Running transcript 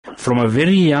From a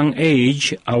very young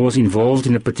age, I was involved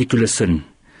in a particular sin.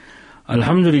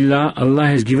 Alhamdulillah, Allah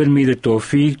has given me the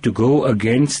tawfiq to go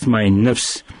against my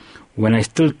nafs when I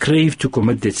still crave to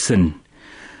commit that sin.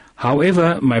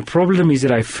 However, my problem is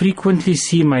that I frequently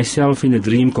see myself in a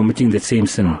dream committing that same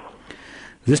sin.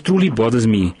 This truly bothers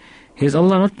me. Has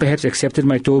Allah not perhaps accepted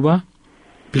my tawbah?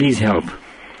 Please help.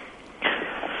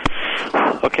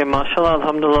 Okay, mashallah,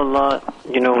 alhamdulillah,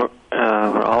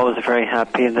 we're always very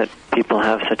happy that people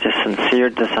have such a sincere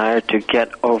desire to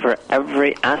get over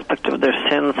every aspect of their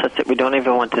sins such that we don't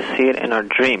even want to see it in our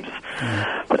dreams.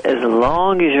 But as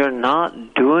long as you're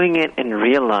not doing it in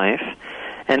real life,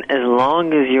 and as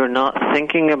long as you're not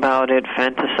thinking about it,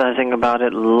 fantasizing about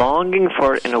it, longing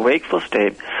for it in a wakeful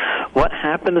state, what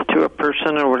happens to a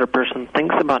person or what a person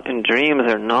thinks about in dreams,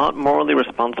 they're not morally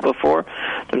responsible for,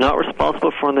 they're not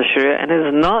responsible for in the Sharia, and it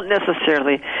is not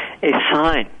necessarily a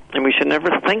sign. And we should never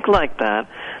think like that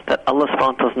Allah subhanahu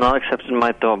wa ta'ala has not accepted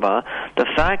my tawbah. The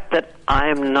fact that I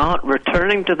am not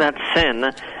returning to that sin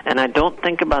and I don't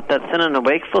think about that sin in a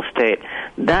wakeful state,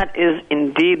 that is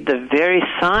indeed the very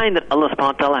sign that Allah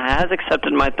subhanahu wa ta'ala has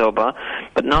accepted my tawbah.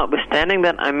 But notwithstanding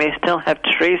that, I may still have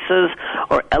traces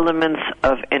or elements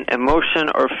of an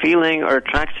emotion or feeling or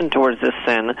attraction towards this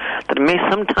sin that may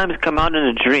sometimes come out in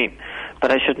a dream.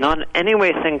 But I should not in any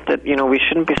way think that, we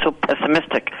shouldn't be so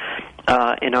pessimistic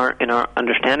in our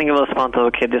understanding of Allah subhanahu wa ta'ala.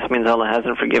 Okay, this means Allah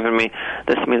hasn't forgiven me.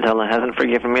 This means Allah hasn't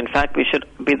forgiven me. In fact, we should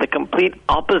be the complete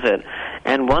opposite.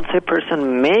 And once a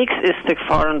person makes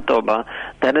istighfar and tawbah,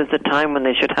 that is the time when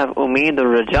they should have umeed or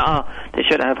raja. They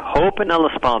should have hope in Allah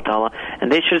subhanahu wa ta'ala.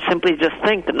 And they should simply just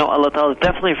think that, no, Allah ta'ala has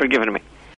definitely forgiven me.